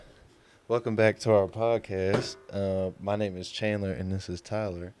Welcome back to our podcast. My name is Chandler, and this is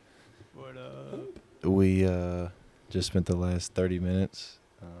Tyler. What up? We just spent the last 30 minutes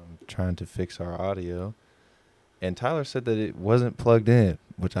trying to fix our audio, and Tyler said that it wasn't plugged in,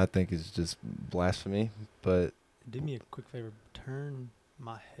 which I think is just blasphemy, but... Do me a quick favor. Turn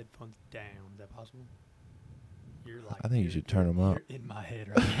my headphones down. Is that possible? I think you should turn them up. You're in my head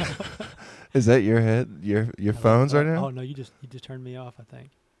right now. Is that your head? Your phones right now? Oh, no, you just turned me off, I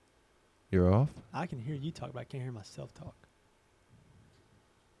think. You're off? I can hear you talk, but I can't hear myself talk.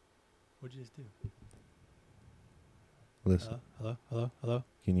 What'd you just do? Listen. Hello?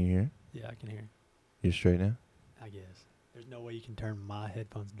 Can you hear? Yeah, I can hear. You're straight now? I guess. There's no way you can turn my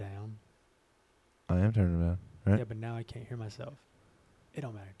headphones down. I am turning them down, right? Yeah, but now I can't hear myself. It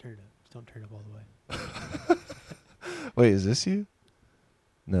don't matter. Turn it up. Just don't turn it up all the way. Wait, is this you?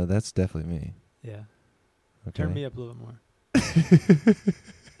 No, that's definitely me. Yeah. Okay. Turn me up a little bit more.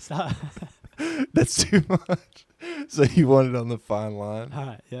 Stop. That's too much. So you want it on the fine line? All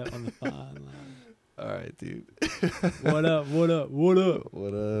right. Yeah, on the fine line. All right, dude. What up? What up?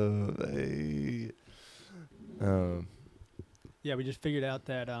 Hey. Yeah, we just figured out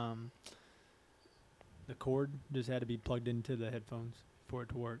that the cord just had to be plugged into the headphones for it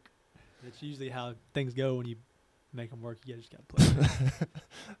to work. That's usually how things go when you make them work. You just got to plug it in.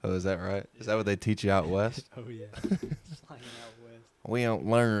 Oh, is that right? Is that what they teach you out west? Oh, yeah. Just like out west. We don't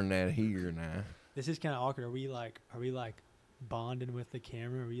learn that here now. This is kind of awkward. Are we like bonding with the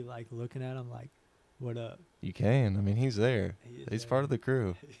camera? Are we like looking at him like, what up? You can. I mean, he's there. He's there. part of the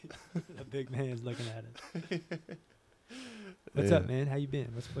crew. The big man's looking at us. What's up, man? How you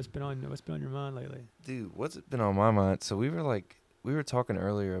been? What's been on your mind lately? Dude, what's been on my mind? So we were talking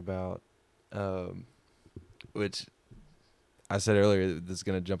earlier about, which I said earlier this is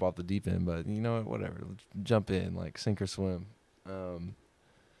gonna jump off the deep end, but you know what? Whatever. Let's jump in, like sink or swim.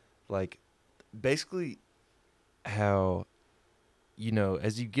 Like basically how, you know,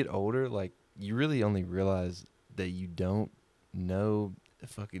 as you get older, like you really only realize that you don't know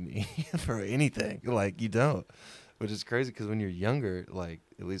fucking for anything. Like you don't. Which is crazy because when you're younger, like,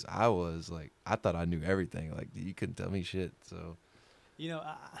 at least I was, like, I thought I knew everything. Like, you couldn't tell me shit, so. You know,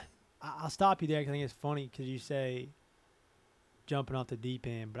 I'll stop you there because I think it's funny because you say jumping off the deep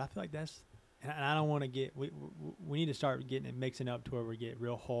end. But I feel like that's – and I don't want to get – we need to start getting it mixing up to where we get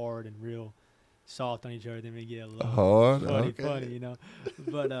real hard and real soft on each other. Then we get a little hard, funny, you know.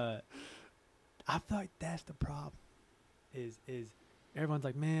 But I feel like that's the problem is everyone's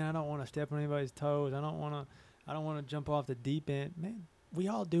like, man, I don't want to step on anybody's toes. I don't want to jump off the deep end. Man, we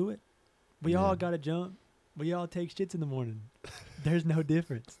all do it. We all got to jump. We all take shits in the morning. There's no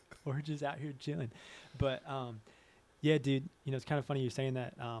difference. We're just out here chilling. But, yeah, dude, you know, it's kind of funny you saying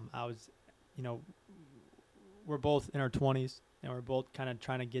that. I was, you know, we're both in our 20s, and we're both kind of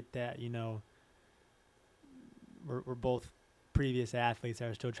trying to get that, you know, we're both previous athletes that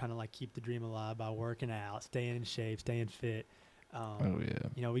are still trying to, like, keep the dream alive by working out, staying in shape, staying fit.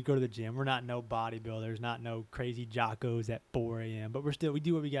 You know, we go to the gym. We're not no bodybuilders, not no crazy jockos at 4 a.m., but we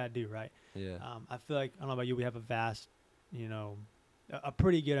do what we got to do, right? Yeah. I feel like, I don't know about you, we have a vast, you know, a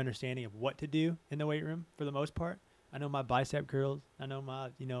pretty good understanding of what to do in the weight room for the most part. I know my bicep curls. I know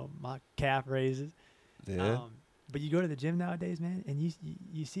my calf raises. Yeah. But you go to the gym nowadays, man, and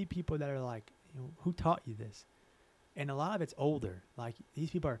you see people that are like, you know, who taught you this? And a lot of it's older. Like, these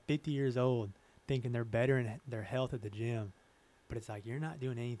people are 50 years old thinking they're better in their health at the gym. But it's like, you're not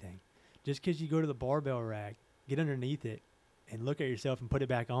doing anything. Just because you go to the barbell rack, get underneath it, and look at yourself and put it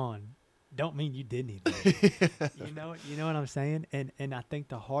back on, don't mean you did anything. You know what I'm saying? And I think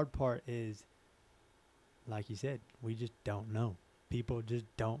the hard part is, like you said, we just don't know. People just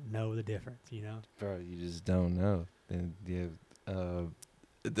don't know the difference, you know? Bro, you just don't know. And yeah,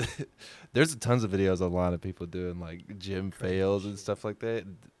 there's tons of videos online of people doing like gym fails and stuff like that.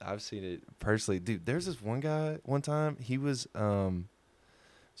 I've seen it personally. Dude, there's this one guy one time, he was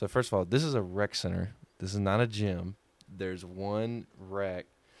so first of all, this is a rec center. This is not a gym. There's one rack,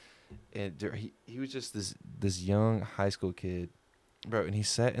 and he was just this young high school kid, bro, and he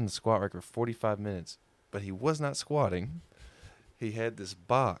sat in the squat rack for 45 minutes, but he was not squatting. He had this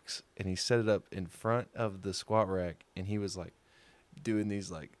box and he set it up in front of the squat rack, and he was like doing these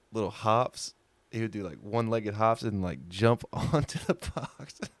like little hops. He would do like one-legged hops and like jump onto the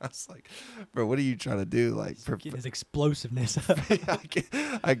box. And I was like, bro, what are you trying to do? Like, getting his explosiveness up.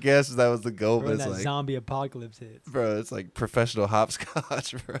 I guess that was the goal. When but it's that like zombie apocalypse hits. Bro, it's like professional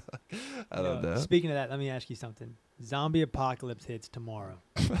hopscotch, bro. I don't know. Speaking of that, let me ask you something. Zombie apocalypse hits tomorrow.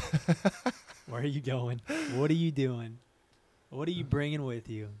 Where are you going? What are you doing? What are you bringing with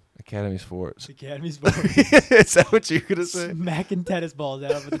you? Academy Sports. Academy Sports. Is that what you're gonna say? Smacking tennis balls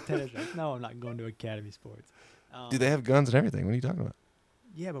out with the tennis racket. No, I'm not going to Academy Sports. Dude, they have guns and everything. What are you talking about?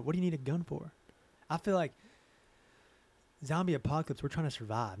 Yeah, but what do you need a gun for? I feel like zombie apocalypse, we're trying to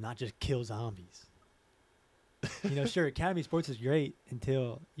survive, not just kill zombies. Sure, Academy Sports is great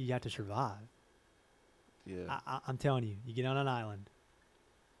until you have to survive. Yeah. I'm telling you, you get on an island,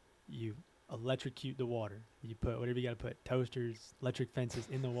 you electrocute the water, you put whatever you got to put, toasters, electric fences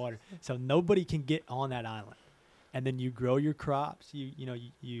in the water, so nobody can get on that island. And then you grow your crops.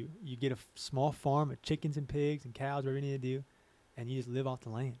 You get a small farm of chickens and pigs and cows, whatever you need to do, and you just live off the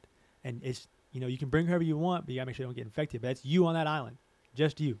land. And it's you can bring whoever you want, but you gotta make sure you don't get infected. But it's you on that island,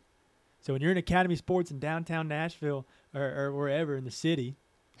 just you. So when you're in Academy Sports in downtown Nashville or wherever in the city,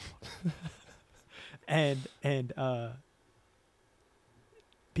 and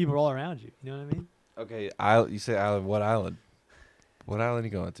people are all around you, you know what I mean? Okay, you say island. What island? What island are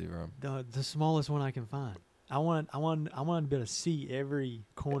you going to, Rom? The smallest one I can find. I want to be able to see every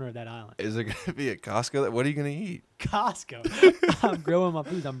corner of that island. Is there gonna be a Costco? What are you gonna eat? Costco. I'm growing my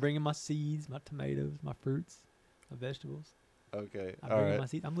foods. I'm bringing my seeds, my tomatoes, my fruits, my vegetables. Okay, I'm all bringing right. my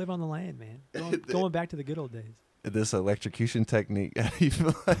seeds. I'm living on the land, man. Going back to the good old days. This electrocution technique, how do you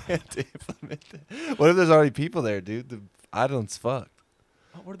plan to implement that? What if there's already people there, dude? The island's fucked.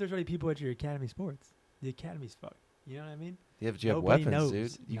 Oh, what if there's already people at your Academy Sports? The Academy's fucked. You know what I mean? Yeah, but you have Nobody weapons,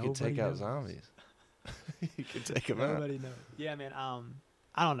 knows. dude. You can take out zombies. You can take them out. Nobody knows. Yeah, man.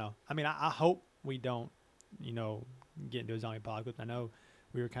 I don't know. I mean, I hope we don't, get into a zombie apocalypse. I know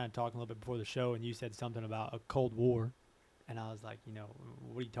we were kind of talking a little bit before the show, and you said something about a Cold War, and I was like,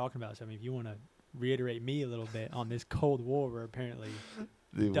 what are you talking about? So, I mean, if you want to reiterate me a little bit on this Cold War we're apparently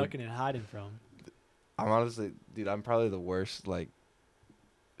ducking and hiding from. I'm honestly, dude, I'm probably the worst,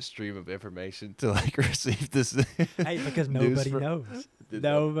 stream of information to, receive this. Hey, because nobody knows.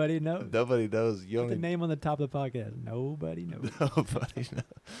 Nobody knows. Nobody knows. Put the name on the top of the podcast. Nobody knows. Nobody knows.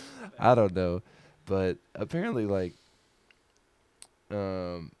 I don't know. But apparently,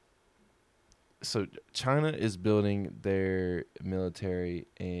 so China is building their military,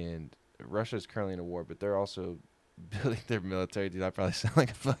 and Russia is currently in a war, but they're also building their military. Dude, I probably sound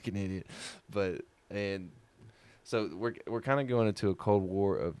like a fucking idiot. So we're kind of going into a Cold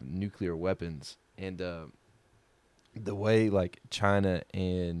War of nuclear weapons, and the way China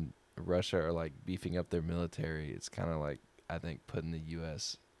and Russia are beefing up their military, it's kind of I think putting the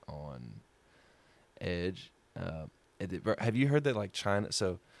U.S. on edge. Have you heard that China?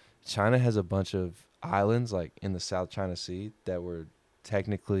 So China has a bunch of islands in the South China Sea that were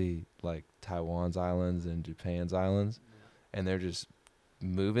technically Taiwan's islands and Japan's islands, and they're just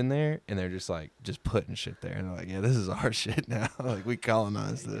moving there, and they're just putting shit there, and they're yeah, this is our shit now. We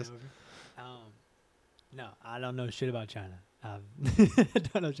colonized this. No, I don't know shit about China. I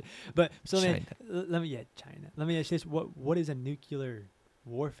don't know shit. But so China. China. Let me ask you this: what is a nuclear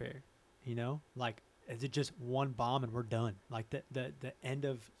warfare? Is it just one bomb and we're done? The end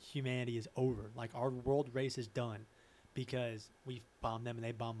of humanity is over. Our world race is done because we've bombed them and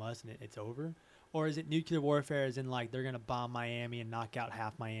they bomb us and it's over. Or is it nuclear warfare as in they're going to bomb Miami and knock out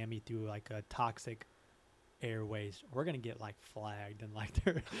half Miami through a toxic airways? We're going to get flagged and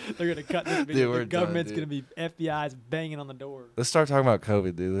they're going to cut this video. Dude, the government's going to be FBI's banging on the door. Let's start talking about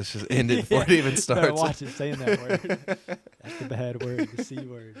COVID, dude. Let's just end it before it even starts. Better watch it saying that word. That's the bad word, the C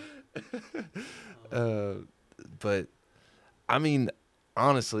word. But I mean,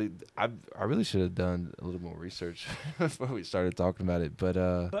 honestly, I really should have done a little more research before we started talking about it. But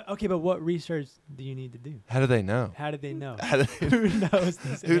what research do you need to do? How do they know? How did they know? Who knows?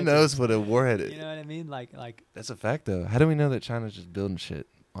 Who knows what a warhead is? You know what I mean? That's a fact, though. How do we know that China's just building shit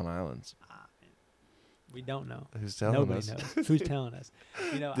on islands? We don't know. Who's telling Nobody us? knows. Who's telling us?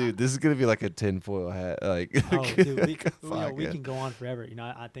 Dude, this is gonna be like a tinfoil hat. Dude, we can go on forever.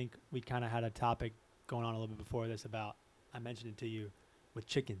 I think we kind of had a topic going on a little bit before this about, I mentioned it to you, with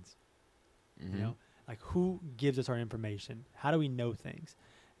chickens. Mm-hmm. Who gives us our information? How do we know things?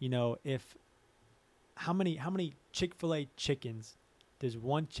 How many Chick-fil-A chickens does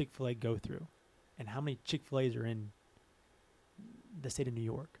one Chick-fil-A go through? And how many Chick-fil-A's are in the state of New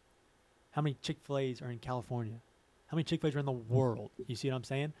York? How many Chick-fil-A's are in California? How many Chick-fil-A's are in the world? You see what I'm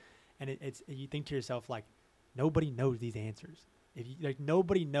saying? And it's you think to yourself, nobody knows these answers. If you,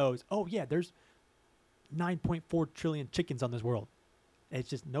 nobody knows, oh yeah, there's 9.4 trillion chickens on this world. It's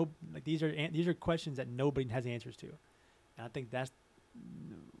just these are questions that nobody has answers to. And I think that's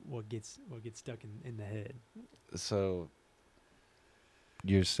what gets stuck in the head. So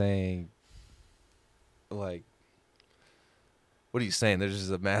you're saying what are you saying? There's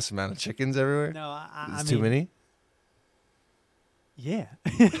just a massive amount of chickens everywhere? No, I mean, too many? Yeah.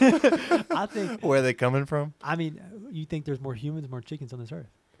 I think. Where are they coming from? I mean, you think there's more humans, more chickens on this earth?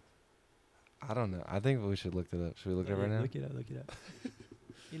 I don't know. I think we should look it up. Should we look it up right now? Look it up. Look it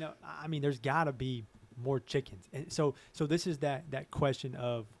up. I mean, there's got to be more chickens, and so this is that question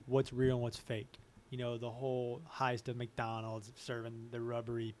of what's real and what's fake. The whole heist of McDonald's serving the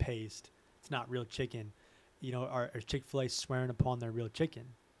rubbery paste. It's not real chicken. Are Chick-fil-A swearing upon their real chicken?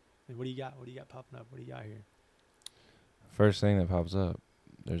 And what do you got? What do you got popping up? What do you got here? First thing that pops up,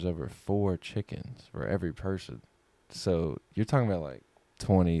 there's over 4 chickens for every person. So you're talking about like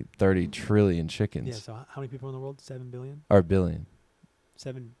 20, 30 trillion chickens. Yeah, so how many people in the world? 7 billion? Or billion.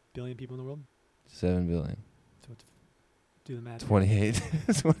 7 billion people in the world? 7 billion. So do the math. 28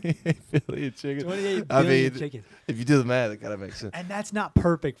 billion chickens. 28 billion chickens. If you do the math, it kind of makes sense. And that's not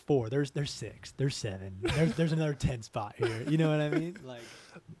perfect 4. There's 6. There's 7. There's another 10 spot here. You know what I mean? Like,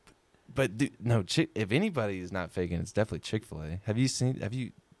 but dude, no, if anybody is not faking, it's definitely Chick-fil-A. Have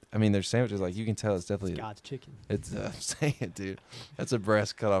you? I mean, their sandwiches, like, you can tell it's definitely God's chicken. It's I'm saying, dude, that's a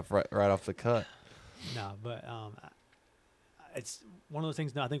breast cut off right off the cut. No, but it's one of those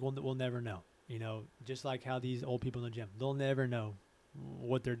things that I think we'll never know. Just like how these old people in the gym, they'll never know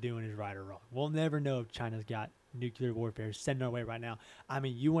what they're doing is right or wrong. We'll never know if China's got nuclear warfare sending our way right now. I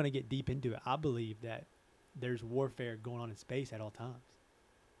mean, you want to get deep into it. I believe that there's warfare going on in space at all times.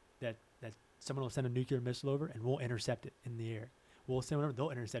 That someone will send a nuclear missile over and we'll intercept it in the air. We'll send whatever, they'll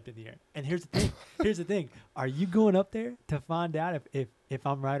intercept it in the air. And here's the thing. Are you going up there to find out if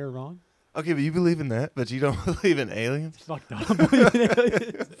I'm right or wrong? Okay, but you believe in that, but you don't believe in aliens? Fuck no, I believe in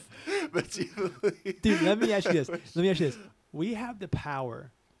aliens. But you believe. Dude, let me ask you this. We have the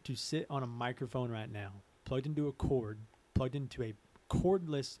power to sit on a microphone right now, plugged into a cord, plugged into a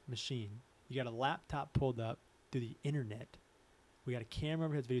cordless machine. You got a laptop pulled up through the internet. We got a camera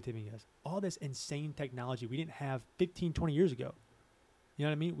over here that's videotaping us. All this insane technology we didn't have 15, 20 years ago. You know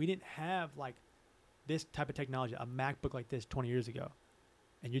what I mean? We didn't have, like, this type of technology, a MacBook like this 20 years ago.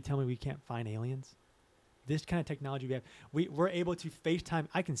 And you're telling me we can't find aliens? This kind of technology we have. We're able to FaceTime.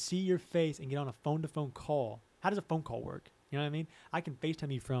 I can see your face and get on a phone-to-phone call. How does a phone call work? You know what I mean? I can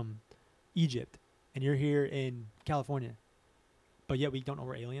FaceTime you from Egypt, and you're here in California. But yet we don't know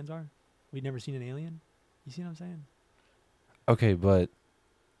where aliens are? We've never seen an alien? You see what I'm saying? Okay, but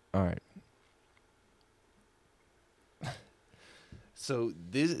all right. So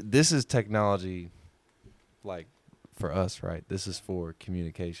this is technology, like, for us, right? This is for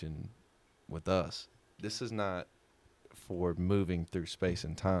communication with us. This is not for moving through space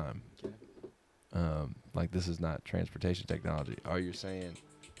and time. Okay. Like, this is not transportation technology. Are you saying?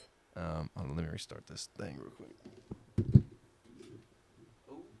 Hold on, let me restart this thing real quick.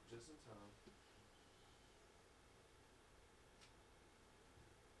 Oh, just in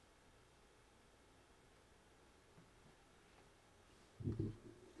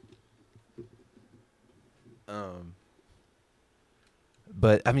time.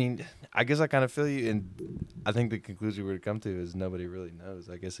 But I mean, I guess I kind of feel you, and I think the conclusion we're to come to is nobody really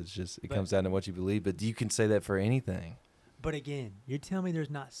knows. I guess it comes down to what you believe. But you can say that for anything. But again, you're telling me there's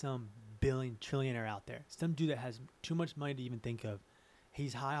not some billion trillionaire out there, some dude that has too much money to even think of.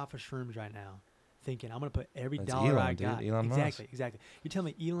 He's high off of shrooms right now, thinking I'm gonna put every That's dollar Elon, I dude. got. Elon Musk. Exactly. You're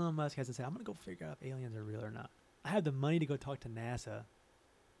telling me Elon Musk has to say, I'm gonna go figure out if aliens are real or not. I have the money to go talk to NASA,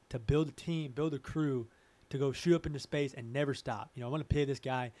 to build a team, build a crew, to go shoot up into space and never stop. I want to pay this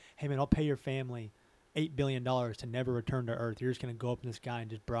guy, hey man, I'll pay your family $8 billion to never return to Earth. You're just going to go up in the sky and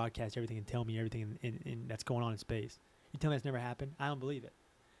just broadcast everything and tell me everything in that's going on in space. You tell me that's never happened? I don't believe it.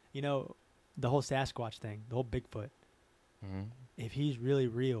 The whole Sasquatch thing, the whole Bigfoot, Mm-hmm. if he's really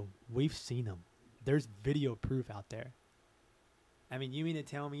real, we've seen him. There's video proof out there. I mean, you mean to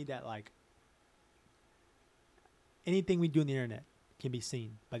tell me that, like, anything we do on the internet can be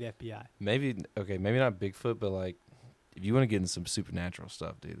seen by the FBI? Maybe not Bigfoot, but, like, if you want to get into some supernatural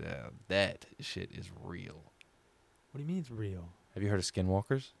stuff, dude, that shit is real. What do you mean it's real? Have you heard of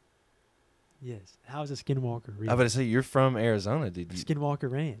skinwalkers? Yes. How is a skinwalker real? I was about to say, you're from Arizona, dude. Skinwalker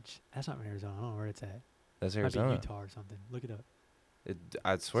Ranch. That's not in Arizona. I don't know where it's at. That's Might Arizona. be Utah or something. Look it up.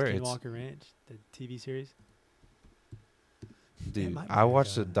 I'd swear it's... Skinwalker Ranch, the TV series. Dude, might be I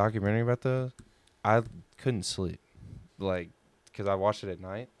watched a Arizona. documentary about those. I couldn't sleep. Like, because I watched it at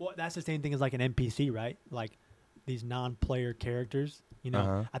night. Well, that's the same thing as like an NPC, right? Like these non-player characters.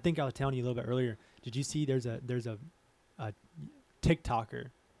 Uh-huh. I think I was telling you a little bit earlier. Did you see there's a TikToker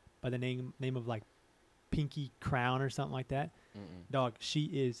by the name of like Pinky Crown or something like that? Mm-mm. Dog, she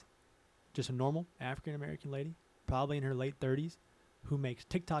is just a normal African-American lady, probably in her late 30s, who makes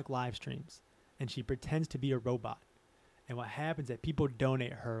TikTok live streams, and she pretends to be a robot. And what happens is that people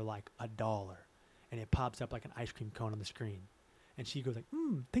donate her like $1, and it pops up like an ice cream cone on the screen. and she goes like,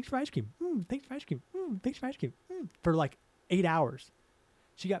 thanks for ice cream. Thanks for ice cream. Thanks for ice cream. For like 8 hours.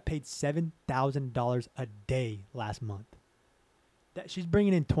 She got paid $7,000 a day last month. That she's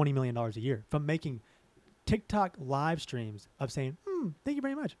bringing in $20 million a year from making TikTok live streams of saying, thank you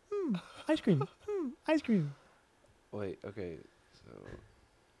very much. Ice cream. Ice cream. Wait, okay. So, Are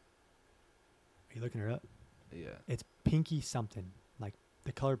you looking her up? yeah. It's Pinky something. Like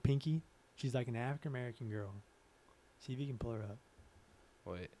the color pinky. She's like an African-American girl. See if you can pull her up.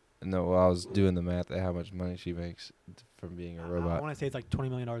 Wait. No, well, I was doing the math at how much money she makes from being a I robot. want to say it's like $20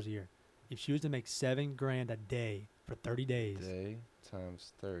 million a year. If she was to make $7,000 a day for 30 days. Day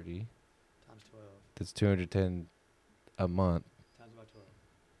times 30. Times 12. That's 210 a month. Times about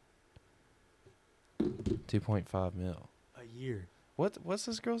 12. 2.5 mil. A year. What's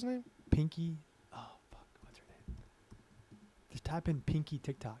this girl's name? Pinky. Oh, fuck. What's her name? Just type in Pinky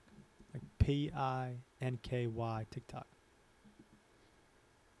TikTok. Like Pinky TikTok.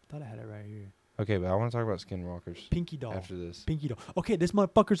 Thought I had it right here. Okay, but I want to talk about skinwalkers Pinky doll. after this. Pinky doll. Okay, this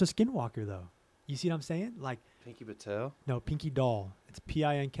motherfucker's a skinwalker, though. You see what I'm saying? Like, Pinky Patel? no, Pinky doll. It's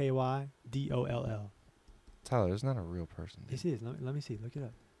PINKYDOLL. Tyler, it's not a real person. This is. Let me see. Look it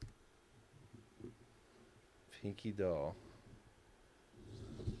up. Pinky doll.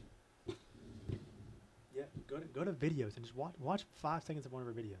 Yeah, go to videos and just watch 5 seconds of one of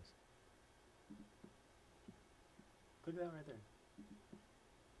her videos. Click that right there.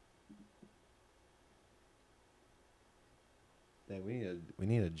 Dang, we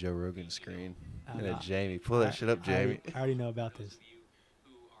need a Joe Rogan screen. And no. a Jamie. Pull that shit up, Jamie. I already know about this.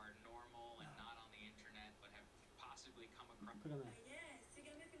 Who are normal and not on the internet but have possibly come across. Click on that.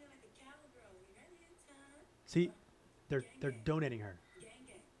 See, they're donating her.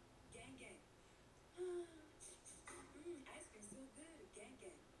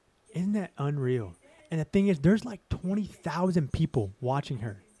 Isn't that unreal? And the thing is, there's like 20,000 people watching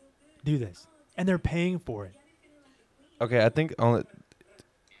her do this, and they're paying for it. Okay, I think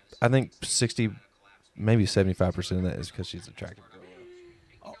 60, maybe 75% of that is because she's attractive.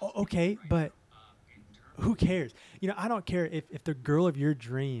 Okay, but who cares? You know, I don't care if the girl of your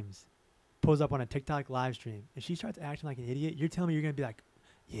dreams pulls up on a TikTok live stream and she starts acting like an idiot. You're telling me you're gonna be like,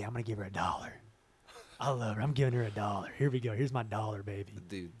 yeah, I'm gonna give her $1. I love her. I'm giving her $1. Here we go. Here's my $1, baby.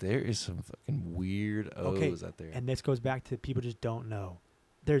 Dude, there is some fucking weird O's out there. And this goes back to people just don't know.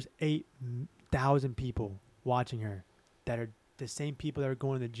 There's 8,000 people watching her that are the same people that are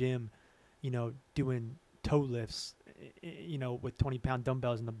going to the gym, you know, doing toe lifts, you know, with 20-pound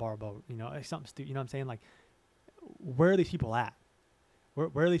dumbbells in the barbell, you know, like something stupid. You know what I'm saying? Like, where are these people at?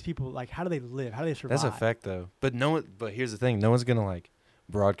 Where are these people? Like, how do they live? How do they survive? That's a fact, though. But but here's the thing: no one's gonna like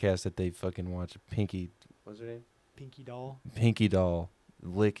broadcast that they fucking watch Pinky. What's her name? Pinky doll. Pinky doll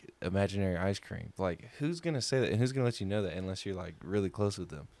lick imaginary ice cream. Like, who's gonna say that? And who's gonna let you know that unless you're like really close with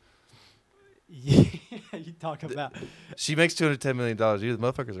them? Yeah, you talk about. She makes $210 million a year. The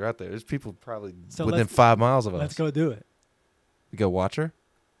motherfuckers are out there. There's people probably So within 5 miles of us. Let's go do it. You go watch her.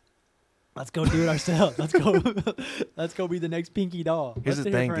 Let's go do it ourselves. Let's go. Let's go be the next Pinky doll. Here's Let's the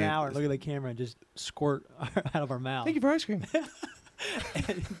sit here thing, for an dude. hour, look at the camera, and just squirt out of our mouth. Thank you for ice cream.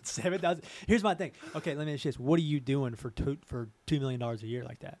 7,000. Here's my thing. Okay, let me ask you this: what are you doing for $2 million a year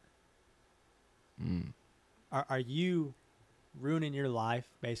like that? Mm. Are you ruining your life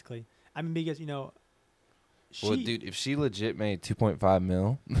basically? I mean, because you know. Well, dude, if she legit made 2.5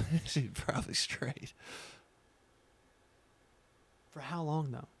 mil, she'd probably straight. For how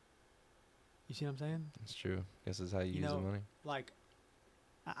long though? You see what I'm saying? That's true. Guess that's how you, use know, the money. Like,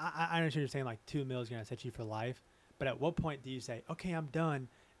 I understand you're saying like 2 mil is gonna set you for life, but at what point do you say, okay, I'm done,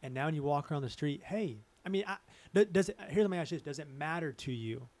 and now when you walk around the street, hey, I mean, does it? Here's my ask you this: does it matter to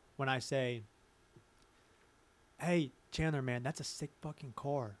you when I say, hey, Chandler, man, that's a sick fucking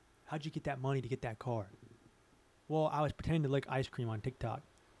car. How'd you get that money to get that car? Well, I was pretending to lick ice cream on TikTok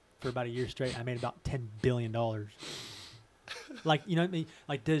for about a year straight. I made about $10 billion. Like, you know what I mean?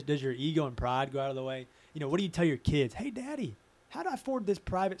 Like, does your ego and pride go out of the way? You know, what do you tell your kids? Hey, Daddy, how do I afford this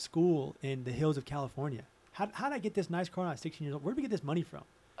private school in the hills of California? How did I get this nice car when I was 16 years old? Where did we get this money from?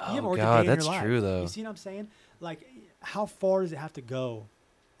 You haven't Oh, worked a God, day in that's your life. true, though. You see what I'm saying? Like, how far does it have to go?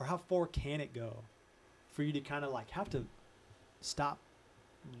 Or how far can it go for you to kind of, like, have to stop,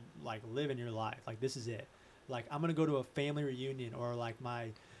 like, living your life? Like, this is it. Like, I'm going to go to a family reunion or, like, my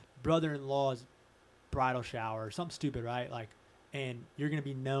brother-in-law's bridal shower or something stupid, right? Like, and you're going to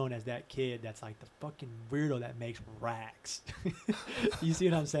be known as that kid that's, like, the fucking weirdo that makes racks. You see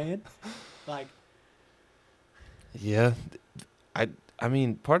what I'm saying? Like. Yeah. I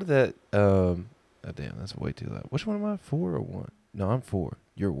mean, part of that, oh, damn, that's way too loud. Which one am I, 4 or 1? No, I'm 4.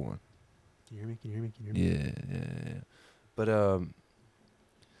 You're 1. Can you hear me? Can you hear me? Can you hear me? Yeah. But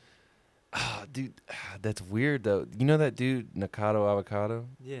dude, that's weird though. You know that dude Nakado Avocado?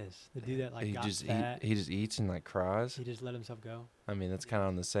 Yes, the dude that like he got just fat. he just eats and like cries. He just let himself go. I mean, that's kind of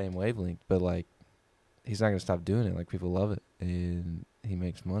on the same wavelength, but like, he's not gonna stop doing it. Like, people love it, and he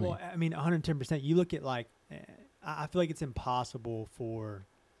makes money. Well, I mean, 110%. You look at like, I feel like it's impossible for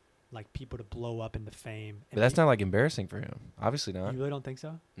like people to blow up into fame. But that's not like embarrassing for him. Obviously not. You really don't think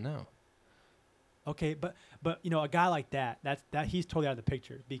so? No. Okay, but you know, a guy like that he's totally out of the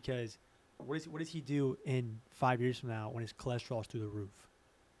picture, because what does he do in 5 years from now when his cholesterol's through the roof,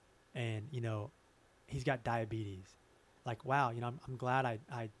 and you know, he's got diabetes? Like, wow, you know, I'm glad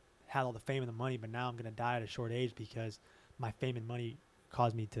I had all the fame and the money, but now I'm gonna die at a short age because my fame and money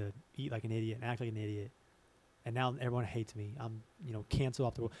caused me to eat like an idiot and act like an idiot, and now everyone hates me. I'm, you know, canceled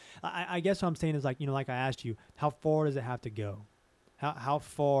off the world. I guess what I'm saying is, like, you know, like I asked you, how far does it have to go? How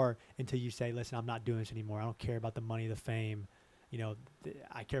far until you say, listen, I'm not doing this anymore. I don't care about the money, the fame. You know,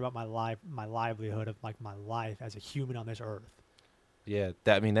 I care about my life, my livelihood of like my life as a human on this earth. Yeah,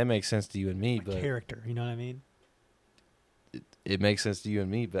 I mean, that makes sense to you and me, My but character, you know what I mean? it makes sense to you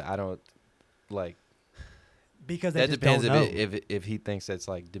and me, but I don't like. Because they That just depends don't know. if he thinks that's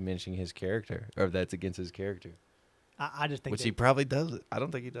like diminishing his character or if that's against his character, I just think which he probably does. I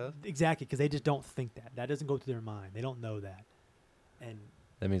don't think he does. exactly, because they just don't think that. That doesn't go through their mind. They don't know that, and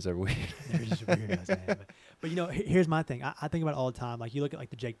That means they're weird. they're just weirdos, man. But you know, here's my thing. I think about it all the time. Like, you look at like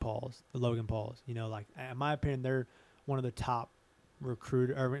the Jake Pauls, the Logan Pauls. You know, like, in my opinion, they're one of the top the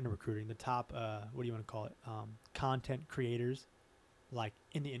top what do you want to call it? Content creators, like,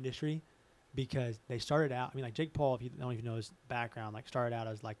 in the industry, because they started out. I mean, like Jake Paul, if you don't even know his background, like, started out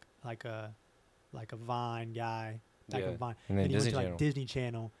as like a Vine guy, like a Vine, And then he went Disney to like Channel. Disney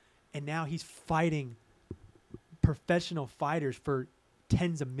Channel, and now he's fighting professional fighters for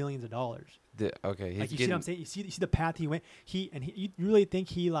tens of millions of dollars. Okay, he's Like, you see getting, what I'm saying? You see the path he went. You really think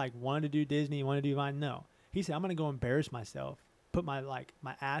he like wanted to do Disney, wanted to do Vine? No. He said, I'm gonna go embarrass myself, put my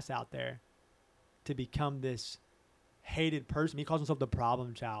ass out there to become this hated person. He calls himself the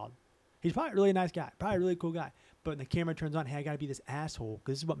problem child. He's probably a really nice guy, probably a really cool guy. But when the camera turns on, hey, I gotta be this asshole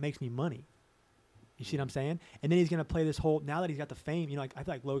because this is what makes me money. You see what I'm saying? And then he's gonna play this whole. Now that he's got the fame, you know, like, I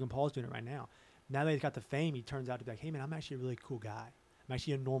feel like Logan Paul's doing it right now. Now that he's got the fame, he turns out to be like, hey man, I'm actually a really cool guy. I'm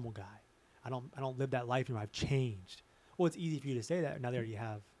actually a normal guy. I don't live that life anymore. I've changed. Well, it's easy for you to say that now that you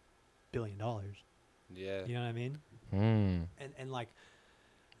have $1 billion. yeah. You know what I mean? Mm. And like,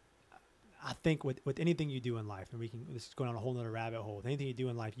 I think with anything you do in life, and this is going on a whole nother rabbit hole. With anything you do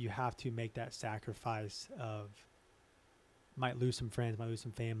in life, you have to make that sacrifice of, might lose some friends, might lose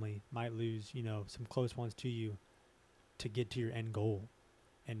some family, might lose, you know, some close ones to you to get to your end goal.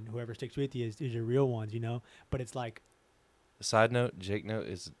 And whoever sticks with you is your real ones, you know? But it's like, Side note, Jake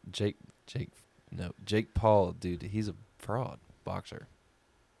Paul, dude, he's a fraud boxer.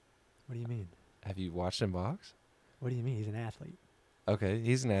 what do you mean? Have you watched him box? What do you mean? He's an athlete. Okay,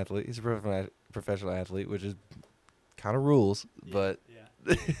 he's an athlete. He's a professional athlete, which is kind of rules, but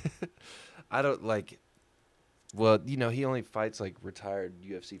Yeah. I don't like. Well, you know, he only fights like retired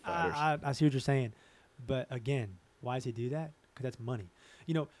UFC fighters. I see what you're saying. But again, why does he do that? Because that's money.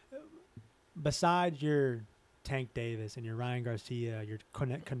 You know, besides your Tank Davis and your Ryan Garcia, your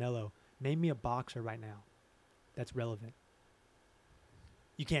Canelo, name me a boxer right now that's relevant.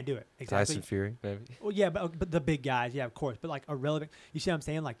 You can't do it. Exactly. Tyson Fury, maybe. Well, yeah, but the big guys, yeah, of course. But like a relevant, you see what I'm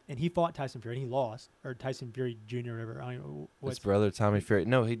saying? Like, and he fought Tyson Fury and he lost, or Tyson Fury Jr. or whatever. I don't know His what's brother Tommy Fury.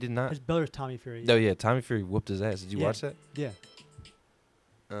 No, he did not. his brother's Tommy Fury. No, yeah, Tommy Fury whooped his ass. Did you Yeah. watch that? Yeah.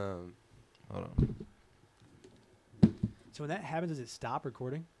 Hold on. So when that happens, does it stop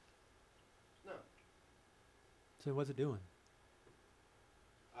recording? No. So what's it doing?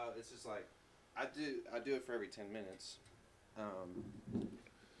 It's just like I do it for every 10 minutes,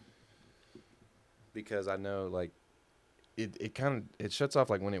 because I know like it kind of it shuts off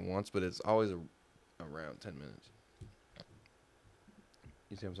like when it wants, but it's always around 10 minutes.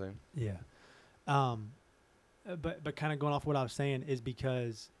 You see what I'm saying? Yeah. But kind of going off what I was saying is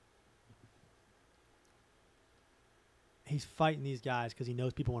because he's fighting these guys because he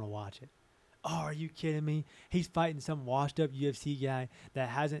knows people want to watch it. Oh, are you kidding me? He's fighting some washed-up UFC guy that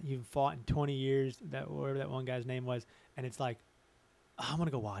hasn't even fought in 20 years, whatever that one guy's name was, and it's like, oh, I want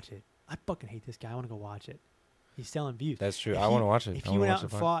to go watch it. I fucking hate this guy. I want to go watch it. He's selling views. That's true. If I want to watch it. If I he wanna went watch out and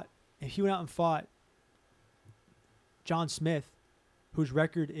the fight. fought John Smith, whose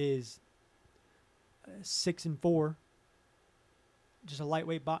record is 6-4, just a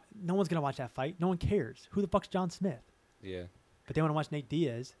lightweight no one's gonna watch that fight. No one cares. Who the fuck's John Smith? Yeah. But they want to watch Nate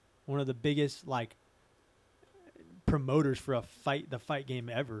Diaz, one of the biggest like promoters for the fight game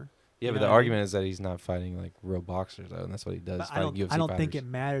ever. Yeah, You but know the what I mean? argument is that he's not fighting like real boxers though, and that's what he does. But Fighting UFC I don't fighters. think it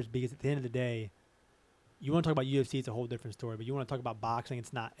matters because at the end of the day, you want to talk about UFC, it's a whole different story. But you want to talk about boxing,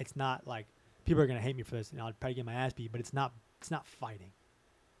 it's not. It's not like people are gonna hate me for this, and I'll probably get my ass beat. But it's not. It's not fighting.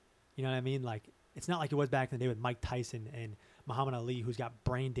 You know what I mean? Like it's not like it was back in the day with Mike Tyson and Muhammad Ali, who's got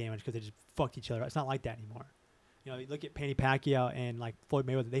brain damage because they just fucked each other. It's not like that anymore. You know, you look at Manny Pacquiao and like Floyd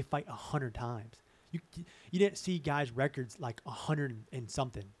Mayweather. They fight 100 times. You didn't see guys' records like 100 and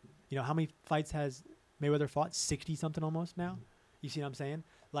something. You know how many fights has Mayweather fought? 60 something almost now. You see what I'm saying?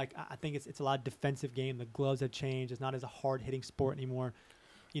 Like I think it's a lot of defensive game. The gloves have changed. It's not as a hard hitting sport anymore.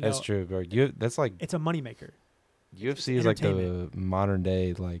 You know, That's true, bro. That's like it's a moneymaker. UFC is like the entertainment. modern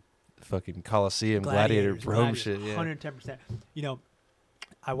day like fucking Coliseum gladiator Rome shit. Yeah. 110%. You know,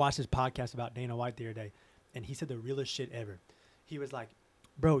 I watched this podcast about Dana White the other day, and he said the realest shit ever. He was like,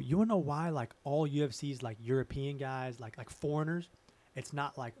 "Bro, you wanna know why like all UFC's like European guys, like foreigners, it's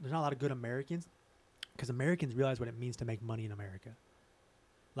not like there's not a lot of good Americans, because Americans realize what it means to make money in America.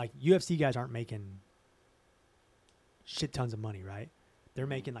 Like UFC guys aren't making shit tons of money, right? They're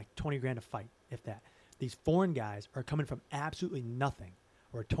making like 20 grand a fight, if that. These foreign guys are coming from absolutely nothing,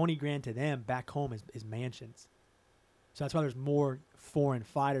 or 20 grand to them back home is mansions. So that's why there's more foreign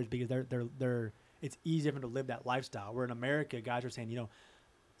fighters, because they're it's easier for them to live that lifestyle. Where in America, guys are saying, you know,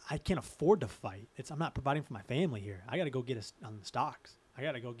 I can't afford to fight. I'm not providing for my family here. I got to go get on the stocks. I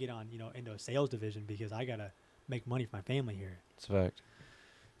got to go get on, you know, into a sales division because I got to make money for my family here. It's a fact.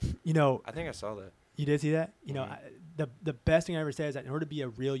 You know, I think I saw that. you did see that? You know, the best thing I ever said is that in order to be a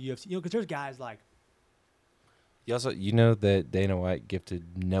real UFC, you know, because there's guys like, You know that Dana White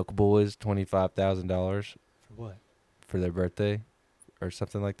gifted Nelk Boys $25,000 for what? for their birthday, or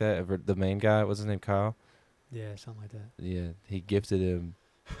something like that. The main guy, what's his name, Kyle? Yeah, something like that. Yeah, he gifted him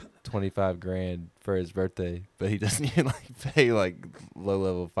 25 grand for his birthday, but he doesn't even like pay like low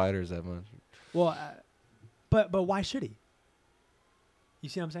level fighters that much. Well, but why should he? You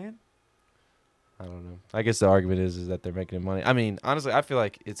see what I'm saying? I don't know. I guess the argument is that they're making him money. I mean, honestly, I feel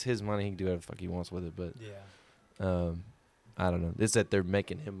like it's his money. He can do whatever the fuck he wants with it. But Yeah. I don't know. It's that they're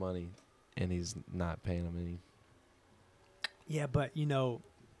making him money, and he's not paying them any. Yeah, but you know,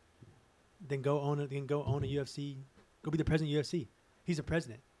 then go own a UFC. Go be the president of UFC. He's the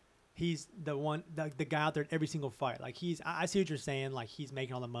president. He's the one, the guy out there at every single fight. Like I see what you're saying. Like he's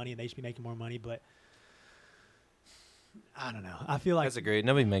making all the money, and they should be making more money. But I don't know. I feel like That's a great.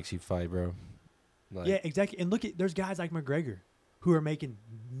 Nobody makes you fight, bro. Like, yeah, exactly. And look at there's guys like McGregor who are making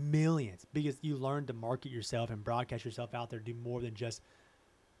millions because you learn to market yourself and broadcast yourself out there, do more than just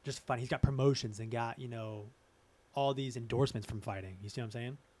fight. He's got promotions and got, you know, all these endorsements from fighting. You see what I'm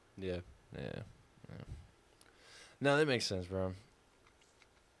saying? Yeah. No, that makes sense, bro.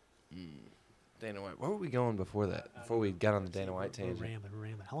 Dana White. Where were we going before that? Before we got on the Dana White tangent. We're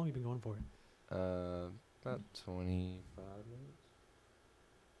rambling. How long have you been going for it? About 25 minutes.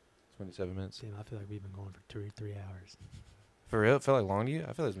 27 minutes. Damn, I feel like we've been going for 3 hours. For real? It felt like long to you?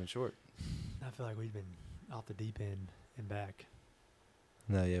 I feel like it's been short. I feel like we've been off the deep end and back.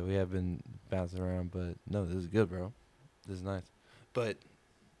 No, yeah, we have been bouncing around, but no, this is good, bro. This is nice. But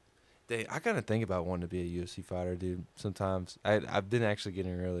I kind of think about wanting to be a UFC fighter, dude. Sometimes I've been actually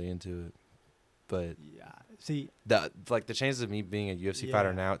getting really into it, but Yeah. See, the chances of me being a UFC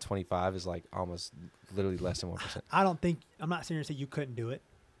fighter now at 25 is like almost literally less than 1%. I'm not saying to say you couldn't do it,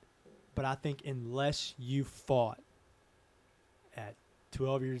 but I think unless you fought at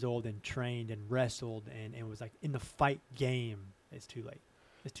 12 years old and trained and wrestled and was like in the fight game, it's too late.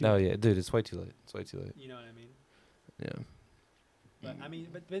 It's too late. Yeah, dude, it's way too late. It's way too late. You know what I mean? Yeah. But I mean,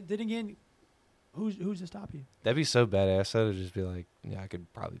 but then again, who's to stop you? That'd be so badass. That'd just be like, yeah, I could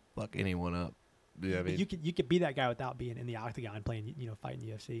probably fuck anyone up. Yeah, I mean, You could be that guy without being in the octagon playing, you know, fighting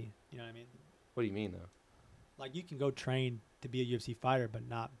UFC. You know what I mean? what do you mean though? Like you can go train to be a UFC fighter, but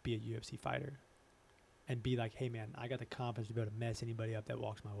not be a UFC fighter, and be like, hey man, I got the confidence to be able to mess anybody up that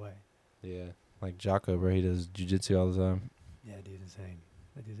walks my way. Yeah, like Jocko, bro. He does jiu-jitsu all the time. Yeah, dude's insane.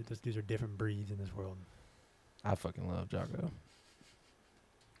 Those dudes are different breeds in this world. I fucking love Jocko.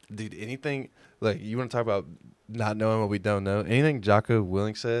 Dude, anything, like, you want to talk about not knowing what we don't know? Anything Jocko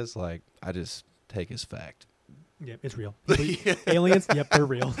Willing says, like, I just take as fact. Yeah, it's real. Aliens, yep, they're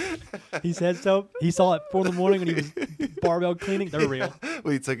real. He said so. He saw it at 4 a.m. when he was barbell cleaning. They're real.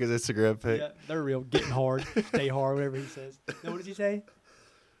 When he took his Instagram pic. Yeah, they're real. Getting hard, stay hard, whatever he says. No, what does he say?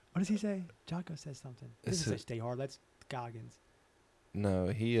 What does he say? Jocko says something. He doesn't say stay hard. That's Goggins. No,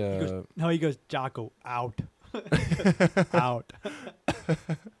 he goes, Jocko, out. Out.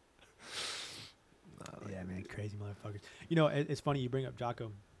 Yeah, man, crazy motherfuckers. You know, it's funny you bring up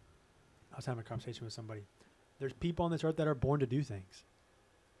Jocko. I was having a conversation with somebody. There's people on this earth that are born to do things.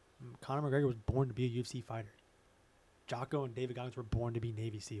 Conor McGregor was born to be a UFC fighter. Jocko and David Goggins were born to be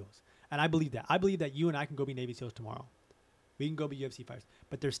Navy SEALs. And I believe that. I believe that you and I can go be Navy SEALs tomorrow. We can go be UFC fighters.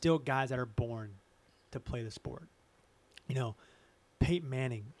 But there's still guys that are born to play the sport. You know, Peyton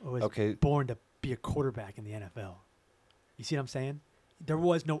Manning was born to be a quarterback in the NFL. You see what I'm saying? There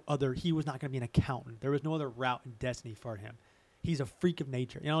was no other. He was not going to be an accountant. There was no other route in destiny for him. He's a freak of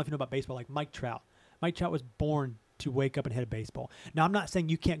nature. You know, I don't know if you know about baseball, like Mike Trout. Mike Trout was born to wake up and hit a baseball. Now, I'm not saying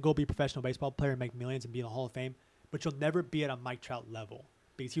you can't go be a professional baseball player and make millions and be in the Hall of Fame, but you'll never be at a Mike Trout level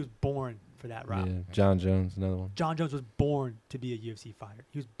because he was born for that route. Yeah, John Jones, another one. John Jones was born to be a UFC fighter.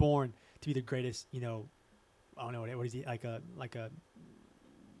 He was born to be the greatest, you know, I don't know, what is he, like a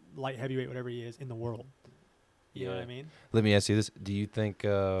light heavyweight, whatever he is, in the world. You know what I mean? Let me ask you this. Do you think,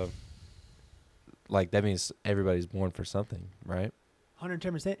 like, that means everybody's born for something, right?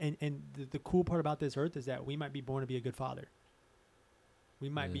 110%. And the cool part about this earth is that we might be born to be a good father. We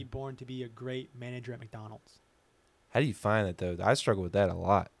might be born to be a great manager at McDonald's. How do you find that, though? I struggle with that a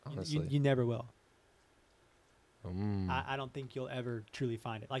lot, honestly. You never will. I don't think you'll ever truly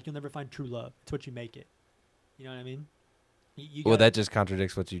find it. Like, you'll never find true love. It's what you make it. You know what I mean? Well, that just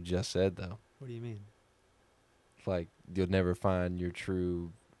contradicts what you just said, though. What do you mean? Like, you'll never find your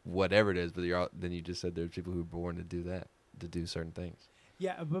true whatever it is, but then you just said there's people who are born to do that, to do certain things.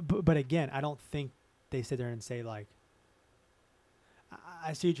 Yeah, but again, I don't think they sit there and say, like,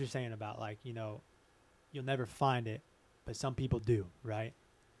 I see what you're saying about, like, you know, you'll never find it, but some people do, right?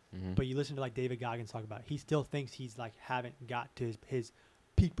 Mm-hmm. But you listen to, like, David Goggins talk about it. He still thinks he's, like, haven't got to his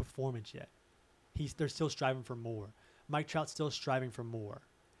peak performance yet. They're still striving for more. Mike Trout's still striving for more.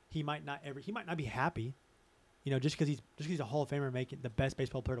 He might not be happy. You know, just because he's a Hall of Famer making the best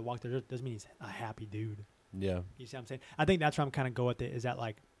baseball player to walk there doesn't mean he's a happy dude. Yeah. You see what I'm saying? I think that's where I'm kind of going with it, is that,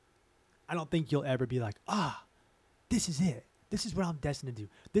 like, I don't think you'll ever be like, this is it. This is what I'm destined to do.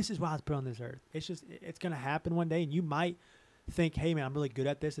 This is why I was put on this earth. It's just, it's going to happen one day, and you might think, hey, man, I'm really good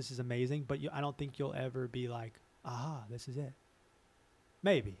at this. This is amazing. But I don't think you'll ever be like, this is it.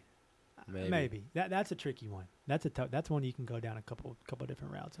 Maybe. That's a tricky one. That's one you can go down a couple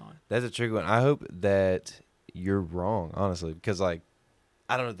different routes on. That's a tricky one. I hope that you're wrong, honestly, because, like,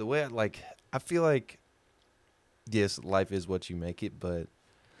 I don't know, the way I feel like, yes, life is what you make it, but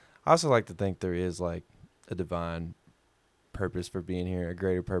I also like to think there is, like, a divine purpose for being here, a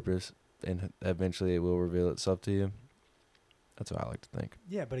greater purpose, and eventually it will reveal itself to you. That's what I like to think.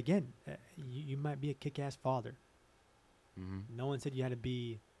 Yeah, but again, you might be a kick-ass father. Mm-hmm. No one said you had to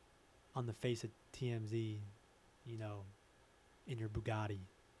be on the face of TMZ, you know, in your Bugatti.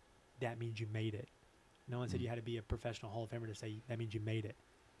 That means you made it. No one said you had to be a professional Hall of Famer to say that means you made it.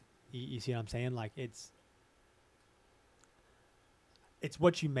 You see what I'm saying? Like, it's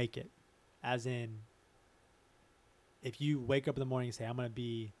what you make it. As in, if you wake up in the morning and say, I'm going to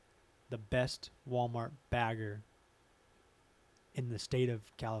be the best Walmart bagger in the state of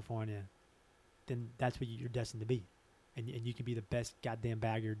California, then that's what you're destined to be. And you can be the best goddamn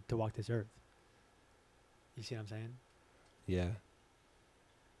bagger to walk this earth. You see what I'm saying? Yeah.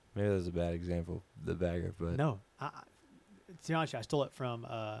 Maybe that was a bad example, the bagger, but no. To be honest, I stole it from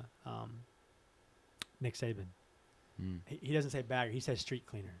Nick Saban. He doesn't say bagger; he says street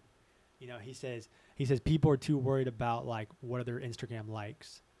cleaner. You know, he says people are too worried about, like, what are their Instagram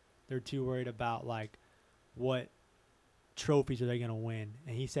likes. They're too worried about, like, what trophies are they gonna win.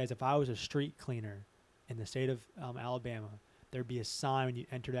 And he says, if I was a street cleaner in the state of Alabama, there'd be a sign when you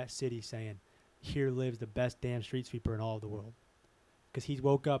enter that city saying, "Here lives the best damn street sweeper in all of the world." Because he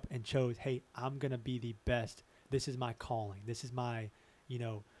woke up and chose, hey, I'm going to be the best. This is my calling. This is my, you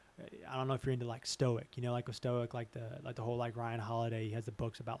know, I don't know if you're into, like, Stoic. You know, like a Stoic, like the whole, like, Ryan Holiday, he has the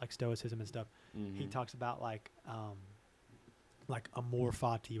books about, like, Stoicism and stuff. Mm-hmm. He talks about, like amor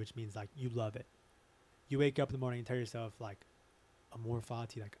fati, which means, like, you love it. You wake up in the morning and tell yourself, like, amor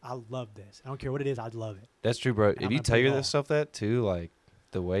fati, like, I love this. I don't care what it is, I love it. That's true, bro. If you tell yourself that, too, like,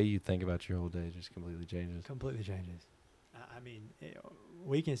 the way you think about your whole day just completely changes. Completely changes. I mean,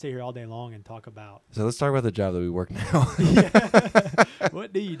 we can sit here all day long and talk about. So let's talk about the job that we work now.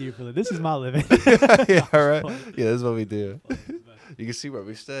 What do you do for a living? This is my living. Yeah, all right. Yeah, this is what we do. You can see where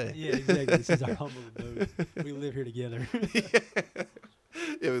we stay. Yeah, exactly. This is our humble abode. We live here together.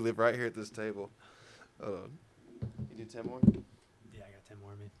 Yeah, we live right here at this table. Hold on. You need 10 more? Yeah, I got 10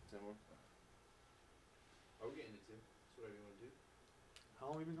 more of me. 10 more? Are we getting into 2? That's whatever you want to do. How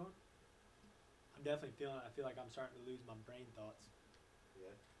long have we been going? I'm definitely I feel like I'm starting to lose my brain thoughts. Yeah.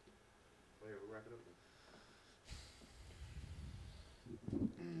 Well, here, we'll wrap it up then.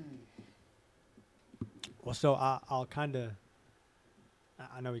 Well, so I'll kind of,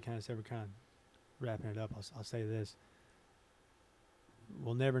 I know we kind of said we're kind of wrapping it up. I'll say this.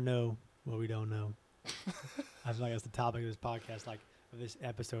 we'll never know what we don't know. I feel like that's the topic of this podcast, like of this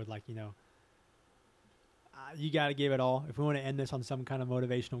episode. Like, you know, you got to give it all. If we want to end this on some kind of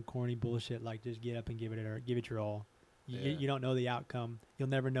motivational, corny bullshit, like just get up and give it your all. You don't know the outcome. You'll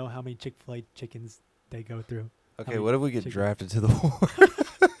never know how many Chick-fil-A chickens they go through. Okay, what if we get drafted to the war?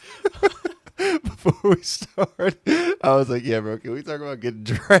 Before we start, I was like, yeah, bro, can we talk about getting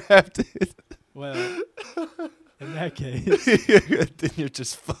drafted? Well, in that case, then you're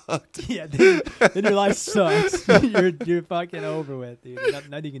just fucked. Yeah, then your life sucks. you're fucking over with, dude.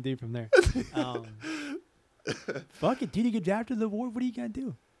 Nothing you can do from there. Fuck it, dude. You get drafted to the war. What are you gonna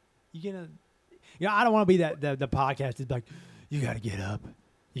do? You gonna, you know, I don't want to be the podcast is like, you gotta get up,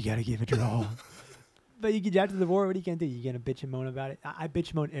 you gotta give it your all. But you get drafted to the war. What are you gonna do? You gonna bitch and moan about it? I bitch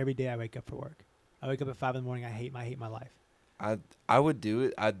and moan every day I wake up for work. I wake up at 5 a.m. I hate my life. I would do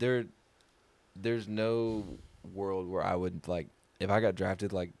it. There's no world where I would, like, if I got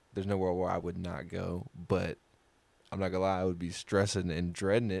drafted, like, there's no world where I would not go. But I'm not gonna lie, I would be stressing and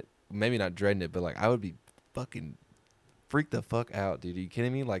dreading it. Maybe not dreading it, but like I would be fucking freaked the fuck out, dude. Are you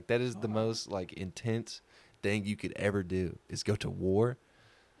kidding me? Like, that is the most like intense thing you could ever do is go to war.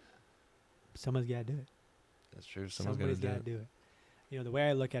 Someone's gotta do it. That's true. Somebody's gotta do it. You know, the way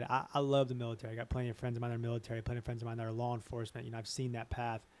I look at it, I love the military. I got plenty of friends of mine that are military, plenty of friends of mine that are law enforcement. You know, I've seen that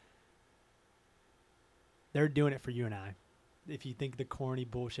path. They're doing it for you and I. If you think the corny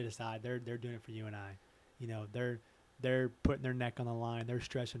bullshit aside, they're doing it for you and I. You know, they're putting their neck on the line. They're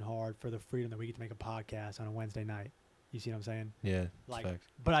stressing hard for the freedom that we get to make a podcast on a Wednesday night. You see what I'm saying? Yeah. Like, facts.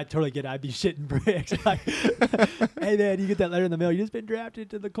 But I totally get it. I'd be shitting bricks. Like, hey man, you get that letter in the mail. You just been drafted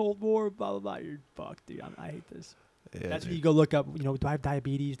to the Cold War. Blah blah blah. You're fucked, dude. I hate this. Yeah, that's when you go look up. You know, do I have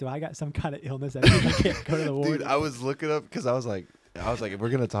diabetes? Do I got some kind of illness that means I can't go to the war? Dude, I was looking up because I was like, if we're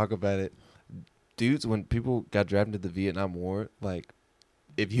gonna talk about it, dudes, when people got drafted to the Vietnam War, like,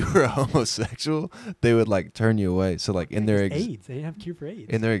 if you were a homosexual, they would like turn you away. So like in their AIDS, they didn't have a cure for AIDS.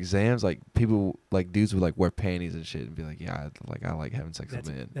 In their exams, like people, like dudes would like wear panties and shit and be like, yeah, I like having sex with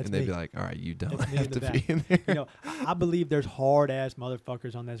men, and they'd be like, all right, you don't have to be in there. You know, I believe there's hard ass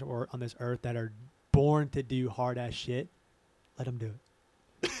motherfuckers on this earth that are born to do hard ass shit. Let them do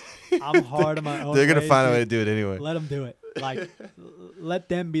it. I'm hard on my own. They're gonna find a way to do it anyway. Let them do it. Like, let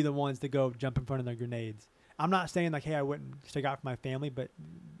them be the ones to go jump in front of their grenades. I'm not saying like, hey, I wouldn't stick out for my family, but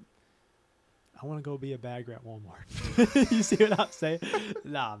I want to go be a bagger at Walmart. You see what I'm saying?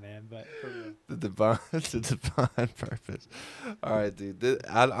 Nah, man, but for real. The divine purpose. All right, dude.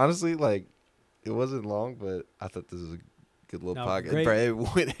 I honestly, like, it wasn't long, but I thought this was a good little podcast.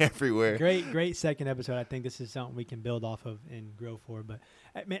 It went everywhere. Great second episode. I think this is something we can build off of and grow for. But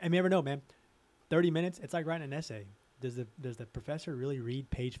I never know, man. 30 minutes, it's like writing an essay. Does the professor really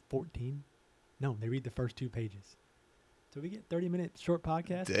read page 14? No, they read the first 2 pages. So we get 30-minute short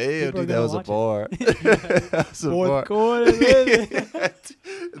podcast. Damn, dude, that was a bar. Fourth quarter.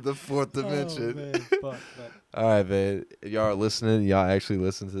 The fourth dimension. Oh, man. Fuck. All right, man. If y'all are listening, y'all actually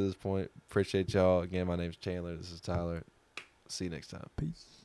listen to this point. Appreciate y'all. Again, my name's Chandler. This is Tyler. See you next time. Peace.